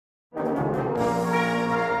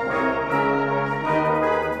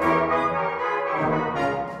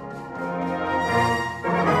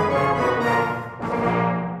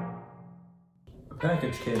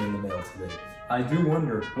package came in the mail today. I do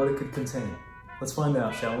wonder what it could contain. Let's find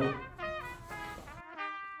out, shall we?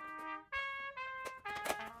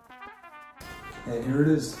 And here it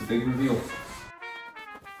is, the big reveal.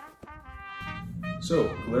 So,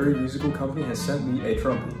 Glarry Musical Company has sent me a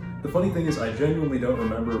trumpet. The funny thing is, I genuinely don't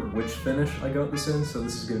remember which finish I got this in, so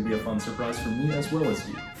this is going to be a fun surprise for me as well as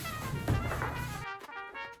you.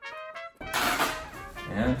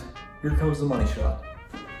 And here comes the money shot.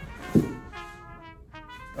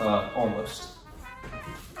 Almost.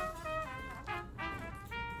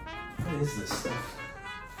 What is this stuff?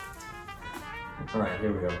 Alright,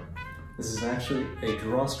 here we go. This is actually a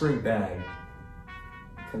drawstring bag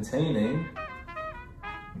containing...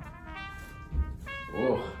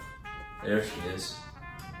 Oh, there she is.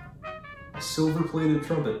 A silver-plated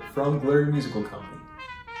trumpet from Glarry Musical Company.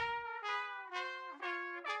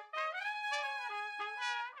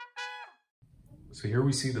 So here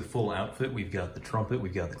we see the full outfit. We've got the trumpet,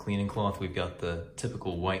 we've got the cleaning cloth, we've got the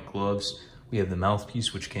typical white gloves, we have the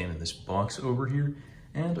mouthpiece which came in this box over here,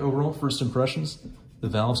 and overall first impressions, the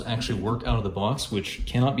valves actually work out of the box, which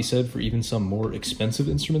cannot be said for even some more expensive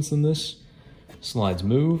instruments than this. Slides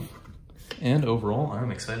move, and overall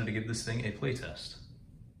I'm excited to give this thing a playtest.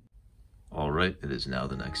 Alright, it is now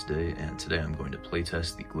the next day, and today I'm going to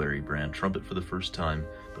playtest the Glarry brand trumpet for the first time.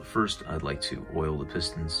 But first, I'd like to oil the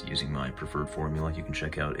pistons using my preferred formula. You can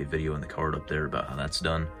check out a video in the card up there about how that's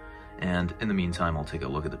done. And in the meantime, I'll take a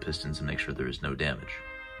look at the pistons and make sure there is no damage.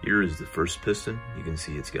 Here is the first piston. You can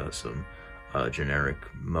see it's got some generic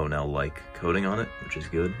Monel-like coating on it, which is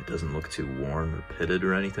good. It doesn't look too worn or pitted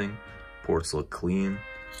or anything. Ports look clean.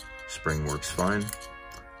 Spring works fine.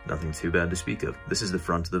 Nothing too bad to speak of. This is the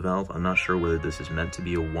front of the valve. I'm not sure whether this is meant to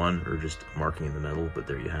be a 1 or just a marking in the metal, but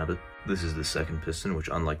there you have it. This is the second piston, which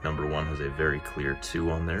unlike number 1 has a very clear 2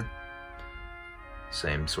 on there.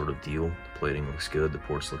 Same sort of deal. The plating looks good, the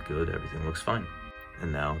ports look good, everything looks fine.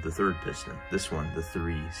 And now the third piston. This one, the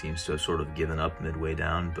 3, seems to have sort of given up midway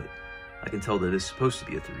down, but I can tell that it's supposed to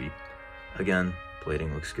be a 3. Again,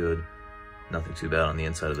 plating looks good. Nothing too bad on the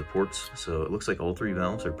inside of the ports, so it looks like all 3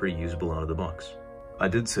 valves are pretty usable out of the box. I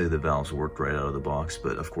did say the valves worked right out of the box,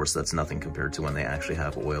 but of course that's nothing compared to when they actually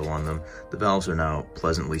have oil on them. The valves are now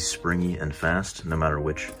pleasantly springy and fast, no matter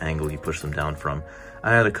which angle you push them down from.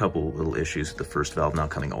 I had a couple little issues with the first valve not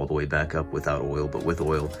coming all the way back up without oil, but with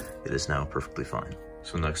oil, it is now perfectly fine.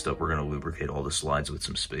 So next up, we're going to lubricate all the slides with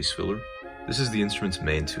some space filler. This is the instrument's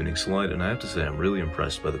main tuning slide, and I have to say I'm really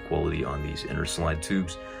impressed by the quality on these inner slide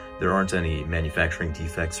tubes. There aren't any manufacturing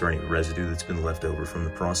defects or any residue that's been left over from the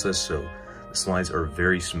process, so the slides are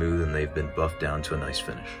very smooth and they've been buffed down to a nice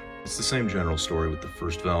finish. It's the same general story with the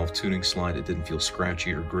first valve tuning slide. It didn't feel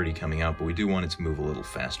scratchy or gritty coming out, but we do want it to move a little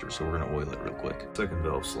faster, so we're going to oil it real quick. Second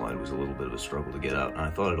valve slide was a little bit of a struggle to get out, and I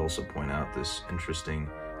thought I'd also point out this interesting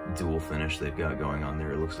dual finish they've got going on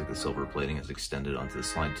there. It looks like the silver plating has extended onto the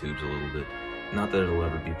slide tubes a little bit. Not that it'll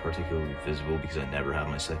ever be particularly visible because I never have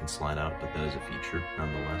my second slide out, but that is a feature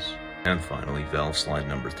nonetheless. And finally, valve slide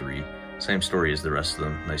number 3. Same story as the rest of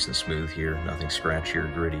them, nice and smooth here, nothing scratchy or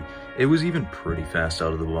gritty. It was even pretty fast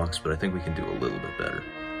out of the box, but I think we can do a little bit better.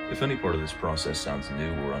 If any part of this process sounds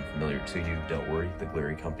new or unfamiliar to you, don't worry. The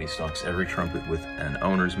Glarry company stocks every trumpet with an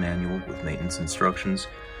owner's manual with maintenance instructions.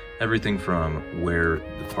 Everything from where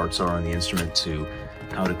the parts are on the instrument to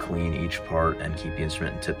how to clean each part and keep the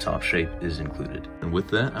instrument in tip-top shape is included. And with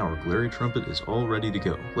that, our Glarry trumpet is all ready to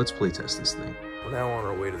go. Let's play test this thing. We're now on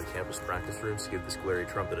our way to the campus practice rooms to give this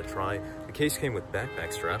Glarry trumpet a try. The case came with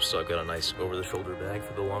backpack straps, so I've got a nice over-the-shoulder bag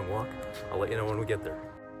for the long walk. I'll let you know when we get there.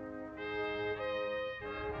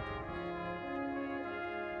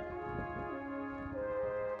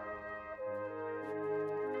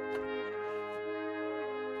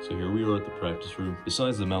 So here we are at the practice room.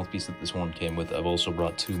 Besides the mouthpiece that this one came with, I've also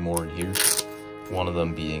brought 2 more in here. One of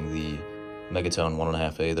them being the Megatone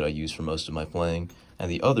 1.5A that I use for most of my playing, and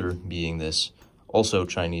the other being this also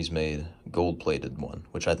Chinese-made gold-plated one,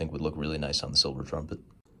 which I think would look really nice on the silver trumpet.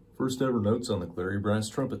 First ever notes on the Glarry Brass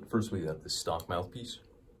trumpet. First we got this stock mouthpiece.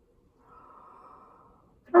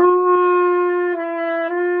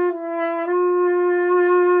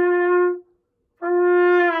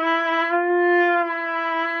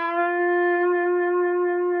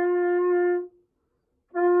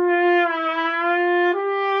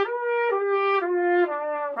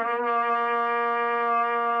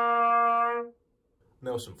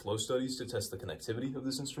 Now some flow studies to test the connectivity of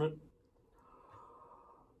this instrument.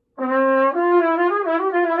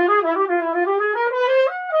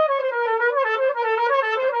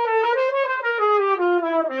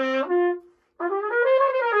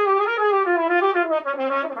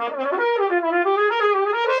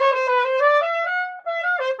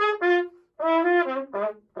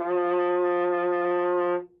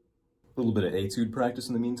 little bit of etude practice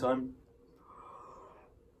in the meantime.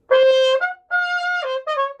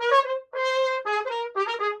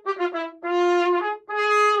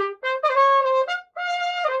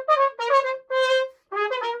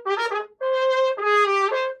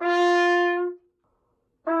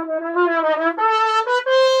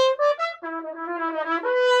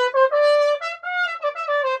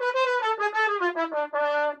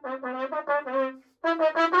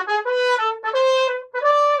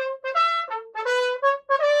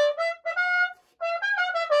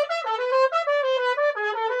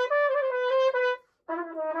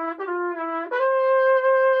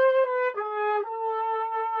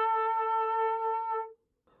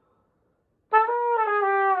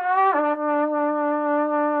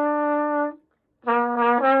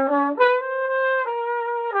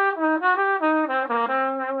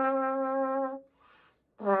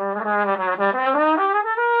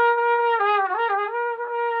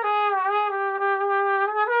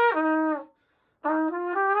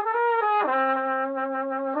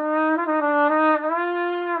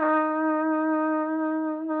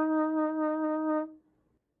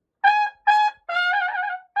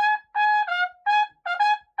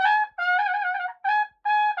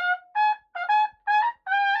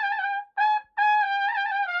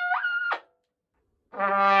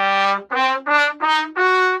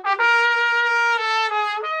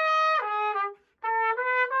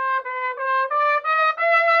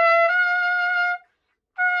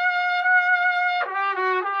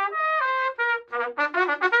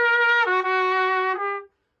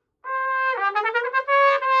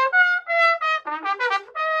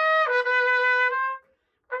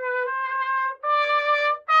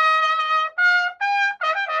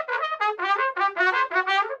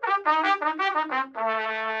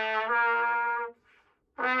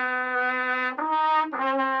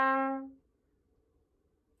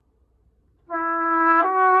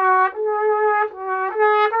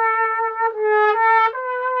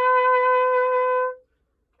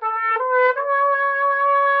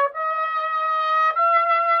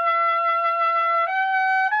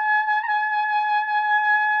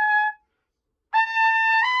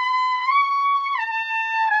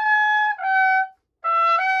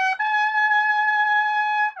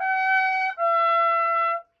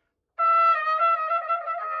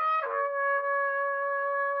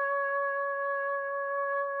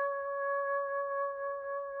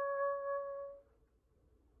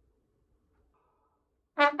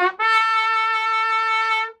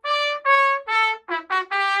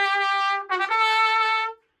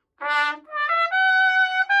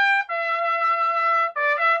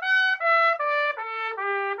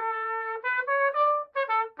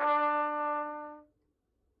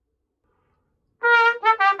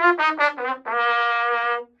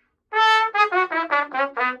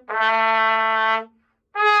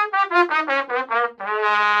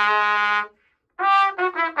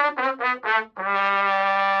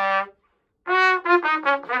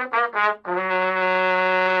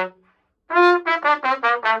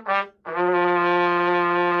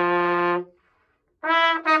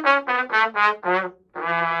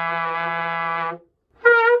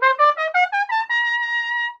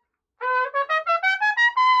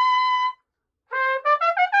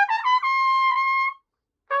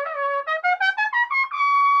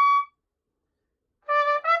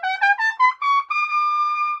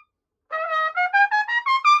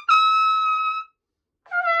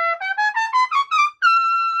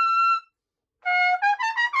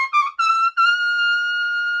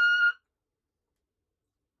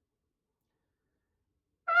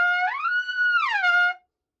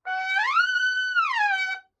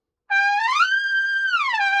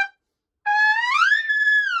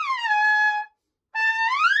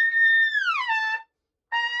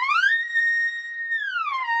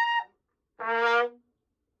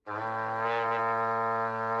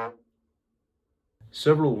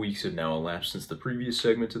 Several weeks have now elapsed since the previous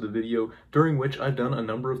segment of the video, during which I've done a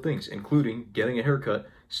number of things, including getting a haircut,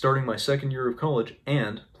 starting my second year of college,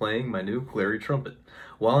 and playing my new Glarry trumpet.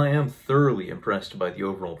 While I am thoroughly impressed by the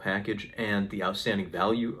overall package and the outstanding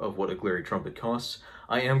value of what a Glarry trumpet costs,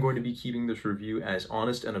 I am going to be keeping this review as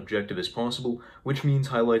honest and objective as possible, which means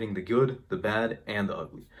highlighting the good, the bad, and the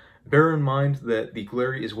ugly. Bear in mind that the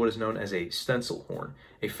Glarry is what is known as a stencil horn,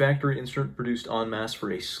 a factory instrument produced en masse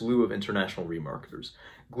for a slew of international remarketers.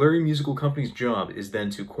 Glarry Musical Company's job is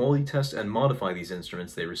then to quality test and modify these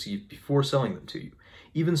instruments they receive before selling them to you.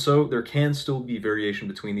 Even so, there can still be variation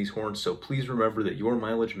between these horns, so please remember that your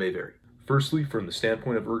mileage may vary. Firstly, from the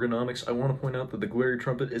standpoint of ergonomics, I want to point out that the Glarry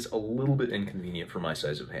trumpet is a little bit inconvenient for my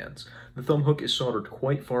size of hands. The thumb hook is soldered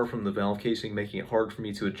quite far from the valve casing, making it hard for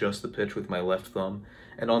me to adjust the pitch with my left thumb.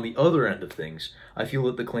 And on the other end of things, I feel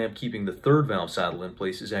that the clamp keeping the third valve saddle in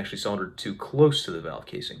place is actually soldered too close to the valve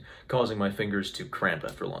casing, causing my fingers to cramp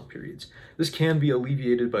after long periods. This can be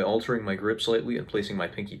alleviated by altering my grip slightly and placing my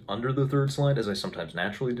pinky under the third slide, as I sometimes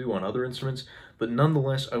naturally do on other instruments, but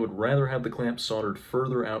nonetheless, I would rather have the clamp soldered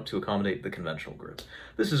further out to accommodate the conventional grip.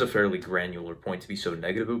 This is a fairly granular point to be so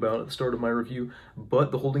negative about at the start of my review,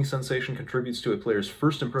 but the holding sensation contributes to a player's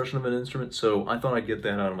first impression of an instrument, so I thought I'd get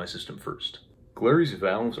that out of my system first. Glarry's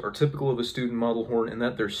valves are typical of a student model horn in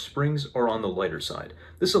that their springs are on the lighter side.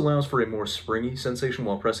 This allows for a more springy sensation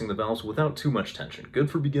while pressing the valves without too much tension, good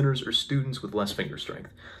for beginners or students with less finger strength.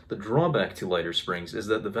 The drawback to lighter springs is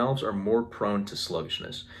that the valves are more prone to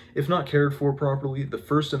sluggishness. If not cared for properly, the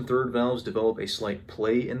first and third valves develop a slight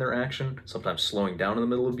play in their action, sometimes slowing down in the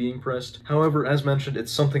middle of being pressed. However, as mentioned,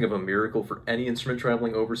 it's something of a miracle for any instrument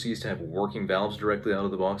traveling overseas to have working valves directly out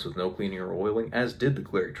of the box with no cleaning or oiling, as did the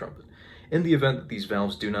Glarry trumpet. In the event that these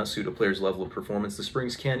valves do not suit a player's level of performance, the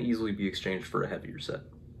springs can easily be exchanged for a heavier set.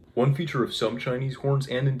 One feature of some Chinese horns,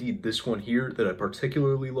 and indeed this one here, that I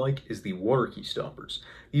particularly like is the water key stoppers.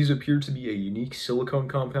 These appear to be a unique silicone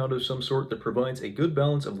compound of some sort that provides a good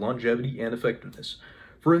balance of longevity and effectiveness.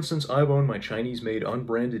 For instance, I've owned my Chinese-made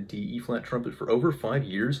unbranded D E-flat trumpet for over 5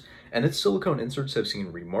 years, and its silicone inserts have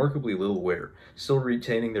seen remarkably little wear, still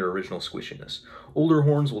retaining their original squishiness. Older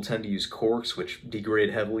horns will tend to use corks, which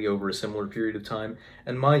degrade heavily over a similar period of time,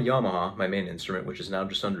 and my Yamaha, my main instrument, which is now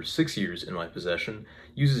just under 6 years in my possession,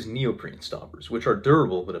 uses neoprene stoppers, which are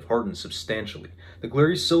durable but have hardened substantially. The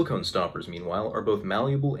Glarry's silicone stoppers, meanwhile, are both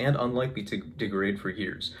malleable and unlikely to degrade for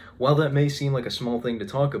years. While that may seem like a small thing to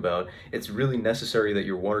talk about, it's really necessary that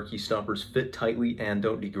your water key stoppers fit tightly and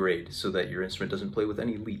don't degrade, so that your instrument doesn't play with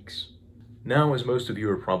any leaks. Now, as most of you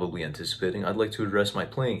are probably anticipating, I'd like to address my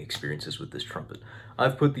playing experiences with this trumpet.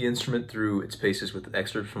 I've put the instrument through its paces with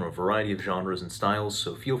excerpts from a variety of genres and styles,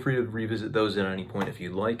 so feel free to revisit those at any point if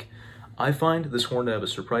you'd like. I find this horn to have a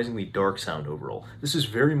surprisingly dark sound overall. This is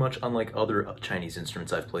very much unlike other Chinese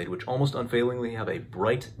instruments I've played, which almost unfailingly have a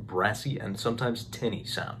bright, brassy, and sometimes tinny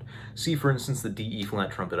sound. See, for instance, the D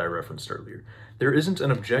E-flat trumpet I referenced earlier. There isn't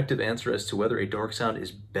an objective answer as to whether a dark sound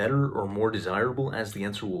is better or more desirable, as the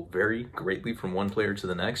answer will vary greatly from one player to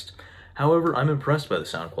the next. However, I'm impressed by the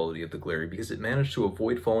sound quality of the Glarry because it managed to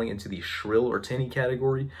avoid falling into the shrill or tinny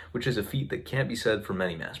category, which is a feat that can't be said for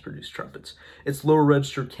many mass-produced trumpets. Its lower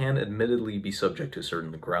register can admittedly be subject to a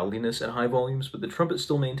certain growliness at high volumes, but the trumpet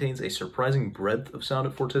still maintains a surprising breadth of sound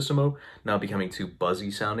at fortissimo, not becoming too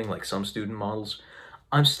buzzy sounding like some student models.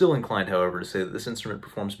 I'm still inclined, however, to say that this instrument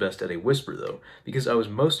performs best at a whisper, though, because I was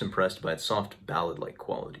most impressed by its soft ballad-like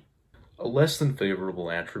quality. A less than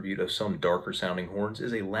favorable attribute of some darker sounding horns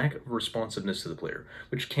is a lack of responsiveness to the player,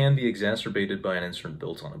 which can be exacerbated by an instrument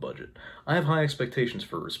built on a budget. I have high expectations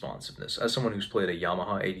for responsiveness. As someone who's played a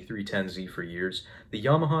Yamaha 8310Z for years, the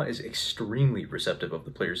Yamaha is extremely receptive of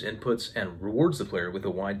the player's inputs and rewards the player with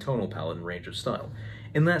a wide tonal palette and range of style.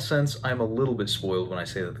 In that sense, I'm a little bit spoiled when I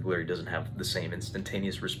say that the Glarry doesn't have the same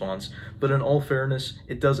instantaneous response, but in all fairness,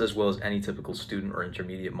 it does as well as any typical student or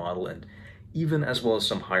intermediate model, and even as well as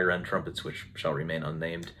some higher-end trumpets which shall remain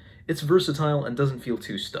unnamed. It's versatile and doesn't feel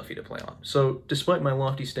too stuffy to play on. So, despite my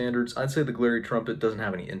lofty standards, I'd say the Glarry trumpet doesn't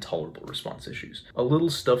have any intolerable response issues. A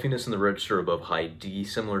little stuffiness in the register above high D,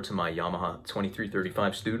 similar to my Yamaha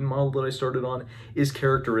 2335 student model that I started on, is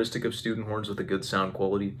characteristic of student horns with a good sound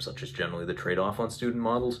quality, such as generally the trade-off on student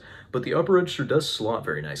models, but the upper register does slot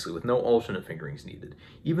very nicely with no alternate fingerings needed.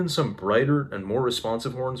 Even some brighter and more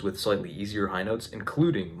responsive horns with slightly easier high notes,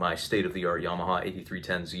 including my state-of-the-art Yamaha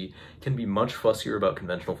 8310Z, can be much fussier about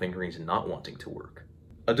conventional fingerings and not wanting to work.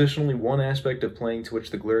 Additionally, one aspect of playing to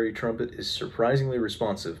which the Glarry trumpet is surprisingly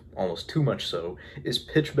responsive, almost too much so, is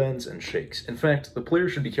pitch bends and shakes. In fact, the player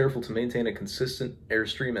should be careful to maintain a consistent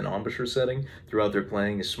airstream and embouchure setting throughout their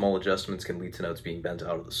playing, as small adjustments can lead to notes being bent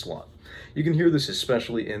out of the slot. You can hear this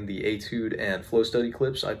especially in the Etude and flow study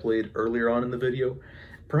clips I played earlier on in the video.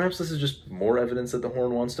 Perhaps this is just more evidence that the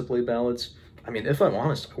horn wants to play ballads. I mean, if I'm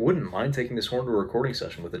honest, I wouldn't mind taking this horn to a recording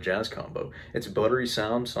session with a jazz combo. Its buttery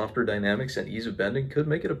sound, softer dynamics, and ease of bending could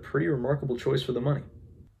make it a pretty remarkable choice for the money.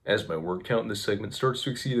 As my word count in this segment starts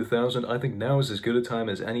to exceed 1,000, I think now is as good a time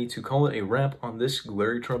as any to call it a wrap on this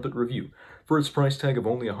Glarry trumpet review. For its price tag of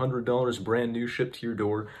only $100 brand new shipped to your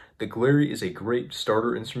door, the Glarry is a great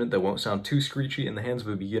starter instrument that won't sound too screechy in the hands of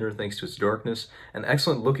a beginner thanks to its darkness, an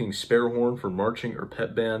excellent looking spare horn for marching or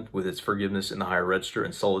pep band with its forgiveness in the higher register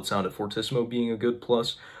and solid sound at fortissimo being a good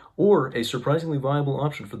plus, or a surprisingly viable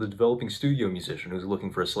option for the developing studio musician who's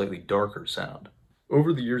looking for a slightly darker sound.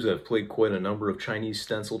 Over the years, I've played quite a number of Chinese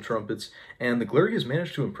stencil trumpets, and the Glarry has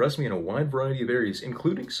managed to impress me in a wide variety of areas,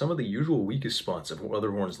 including some of the usual weakest spots of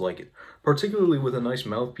other horns like it. Particularly with a nice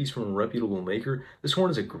mouthpiece from a reputable maker, this horn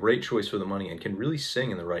is a great choice for the money and can really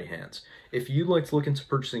sing in the right hands. If you'd like to look into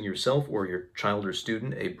purchasing yourself or your child or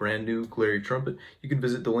student a brand new Glarry trumpet, you can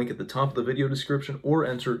visit the link at the top of the video description or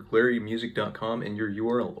enter glarrymusic.com in your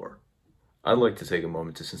URL bar. I'd like to take a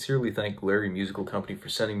moment to sincerely thank Glarry Musical Company for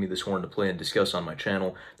sending me this horn to play and discuss on my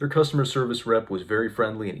channel. Their customer service rep was very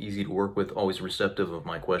friendly and easy to work with, always receptive of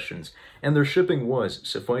my questions, and their shipping was,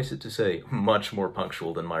 suffice it to say, much more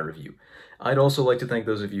punctual than my review. I'd also like to thank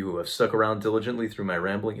those of you who have stuck around diligently through my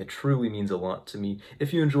rambling. It truly means a lot to me.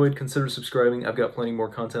 If you enjoyed, consider subscribing. I've got plenty more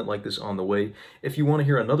content like this on the way. If you want to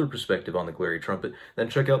hear another perspective on the Glarry trumpet, then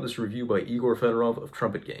check out this review by Igor Fedorov of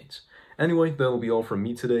Trumpet Gains. Anyway, that'll be all from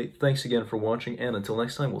me today. Thanks again for watching, and until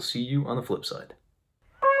next time, we'll see you on the flip side.